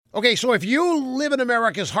Okay, so if you live in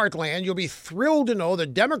America's heartland, you'll be thrilled to know the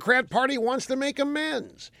Democrat Party wants to make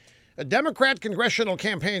amends. A Democrat Congressional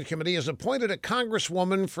Campaign Committee has appointed a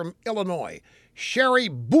congresswoman from Illinois, Sherry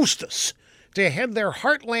Bustos, to head their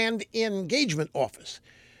Heartland Engagement Office.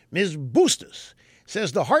 Ms. Bustos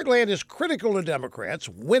says the Heartland is critical to Democrats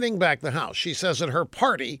winning back the House. She says that her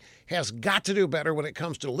party has got to do better when it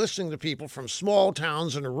comes to listening to people from small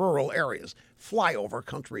towns and rural areas. Flyover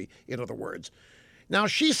country, in other words. Now,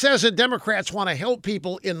 she says that Democrats want to help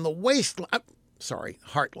people in the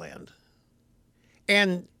heartland.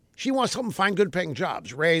 And she wants to help them find good-paying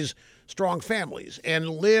jobs, raise strong families, and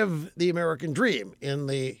live the American dream in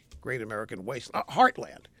the great American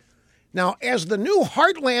heartland. Now, as the new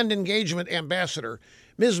Heartland Engagement Ambassador,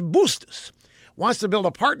 Ms. Bustos wants to build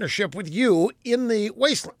a partnership with you in the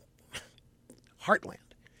wasteland. Heartland.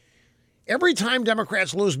 Every time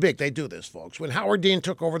Democrats lose big, they do this, folks. When Howard Dean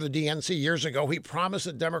took over the DNC years ago, he promised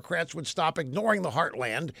that Democrats would stop ignoring the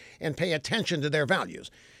heartland and pay attention to their values.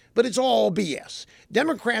 But it's all BS.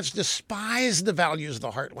 Democrats despise the values of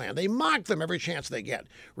the heartland. They mock them every chance they get.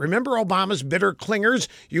 Remember Obama's bitter clingers,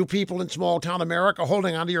 you people in small-town America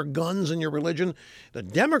holding onto your guns and your religion? The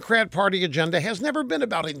Democrat Party agenda has never been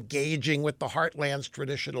about engaging with the heartland's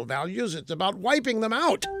traditional values. It's about wiping them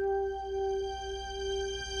out.